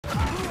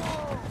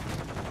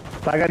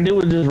All I gotta do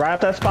was just right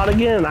at that spot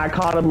again, and I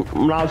caught him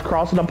when I was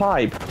crossing the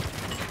pipe.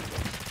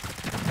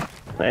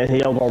 And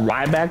he'll go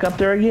right back up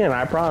there again,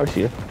 I promise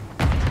you.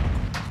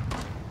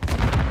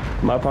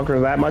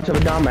 Motherfucker's that much of a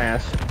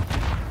dumbass.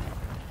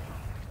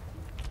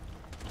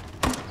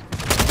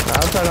 I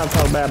was trying not to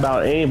talk bad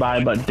about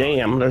anybody, but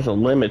damn, there's a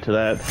limit to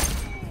that.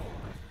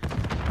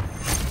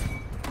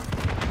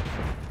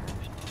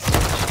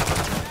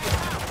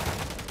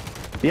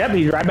 Yep,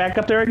 he's right back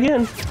up there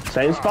again.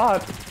 Same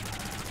spot.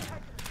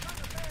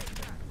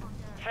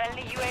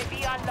 Friendly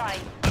UAV online.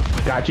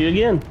 Got you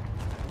again.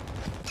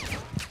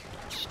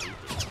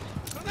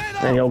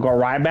 And he'll go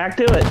right back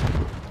to it.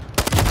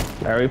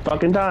 Every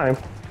fucking time.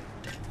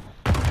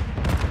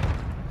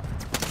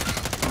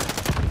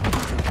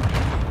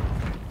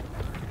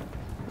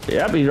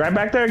 Yep, he's right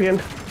back there again.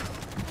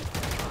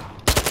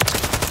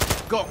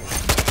 Go.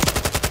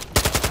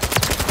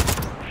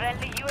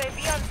 Friendly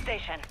UAV on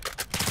station.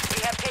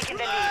 We have taken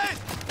the lead.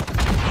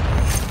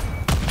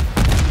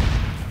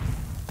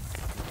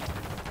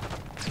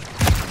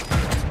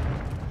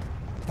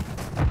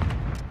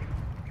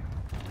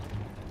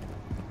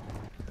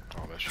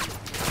 Oh, that shit.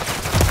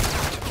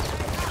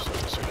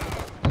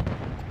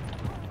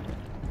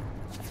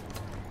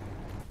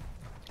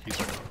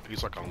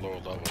 He's like on lower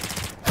level.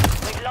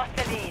 We've lost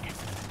the lead.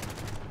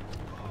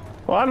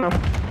 Well, I don't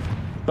know.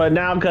 But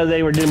now, because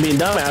they were being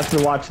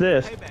dumbasses, watch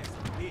this.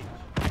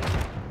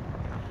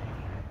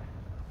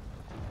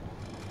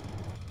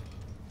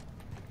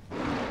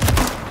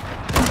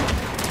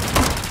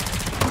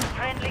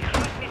 Friendly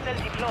cruise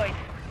missile deployed.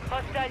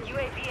 Hostile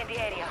UAV in the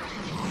area.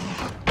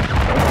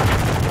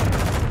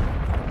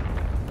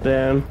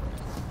 Then,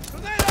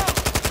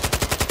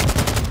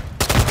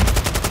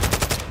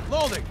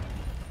 Loading.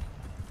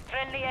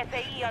 Friendly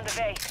SAE on the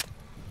way.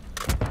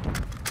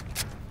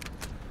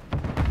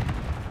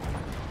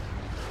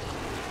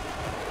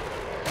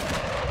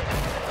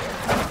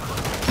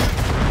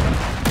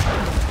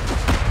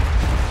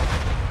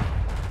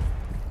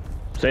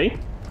 see?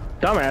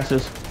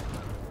 Dumbasses.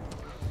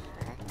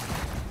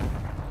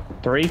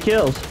 3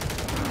 kills.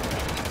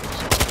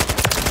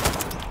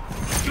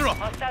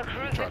 Hostile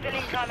cruise missile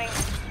incoming.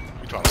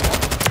 You trying to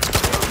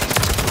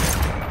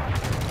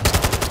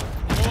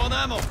Low on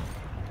ammo.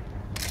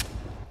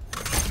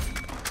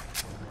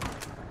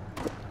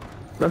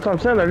 That's what I'm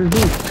saying. They're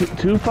just being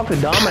two fucking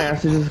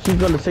dumbasses. Just keep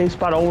going to the same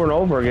spot over and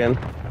over again.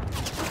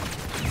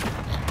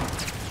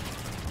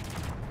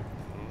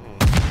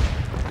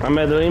 I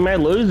mean, they may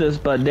lose this,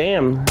 but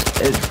damn,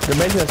 they're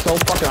making it so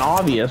fucking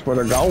obvious where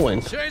they're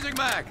going. Changing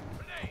mag.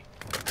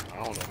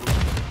 I don't know who's.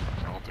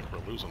 I don't think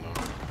we're losing though.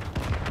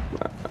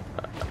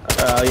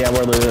 Yeah,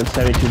 we're losing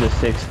 72 to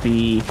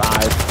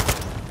 65.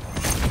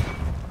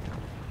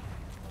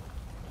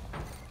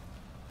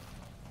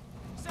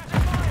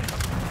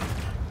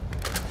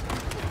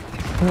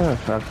 Oh,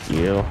 fuck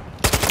you.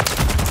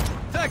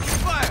 Taking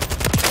fire.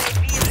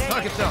 UAV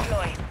Target ready down.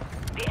 deployed.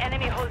 The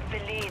enemy holds the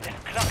lead.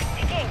 Clock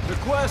ticking.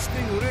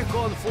 Requesting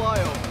recon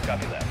flyover.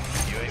 Copy that.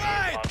 UAV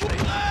Right. on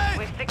station. Right.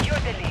 We've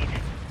secured the lead.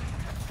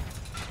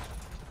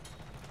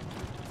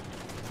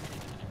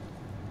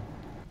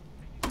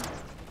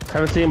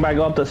 Haven't seen anybody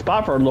go up the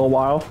spot for a little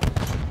while.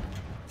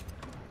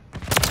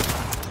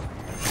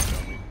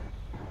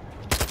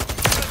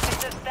 Cruise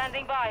missile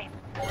standing by.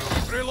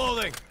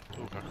 Reloading.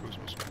 Ooh, got cruise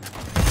missile.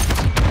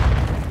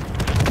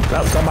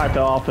 Oh, somebody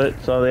fell off it,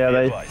 so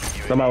yeah,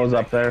 somebody was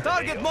up there.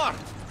 Target marked.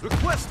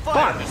 Request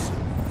fire. Fuck!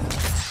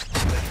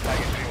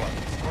 Package 3-1.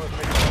 Cruise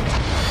missile.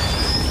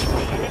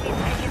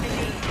 Enemy taking the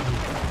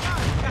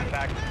lead.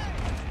 Back.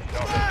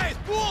 Right.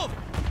 Move.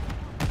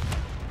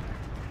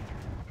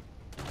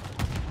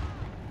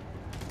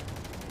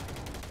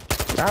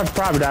 I'd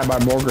probably die by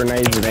more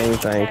grenades than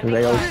anything, because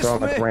they always throw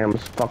them at the random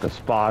fucking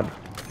spot.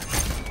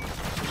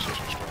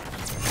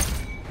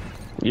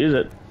 Use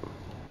it.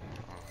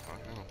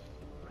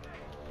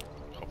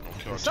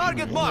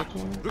 Target marked.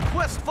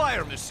 Request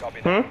fire mission.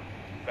 Copy that.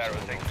 Barrel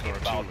things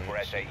inbound for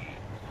SAE.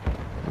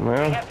 We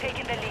Well, have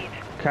taken the lead.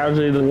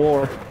 casualty of the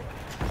war.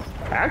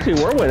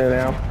 Actually, we're winning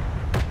now.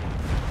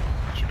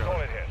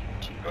 Solid hit.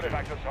 Go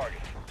back to the target.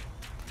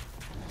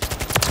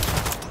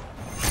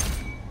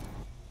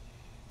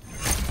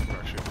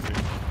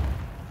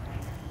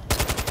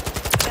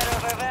 They're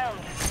overwhelmed.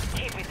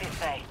 Keep it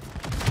this way.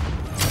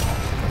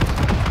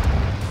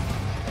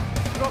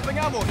 Dropping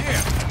ammo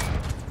here.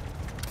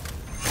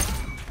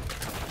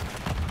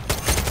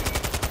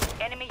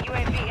 Enemy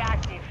UAV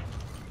active.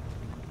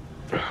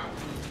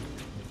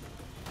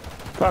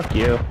 Fuck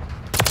you.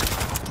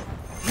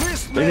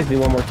 Missed We just me.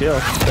 need one more kill.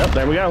 Yep,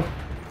 there we go.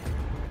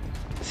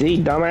 See,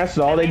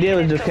 dumbasses, all they did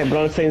was just kept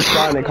going to the same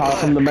spot and they caught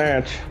from the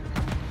match.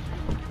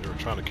 They were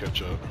trying to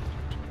catch up.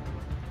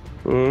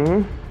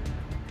 Mm-hmm.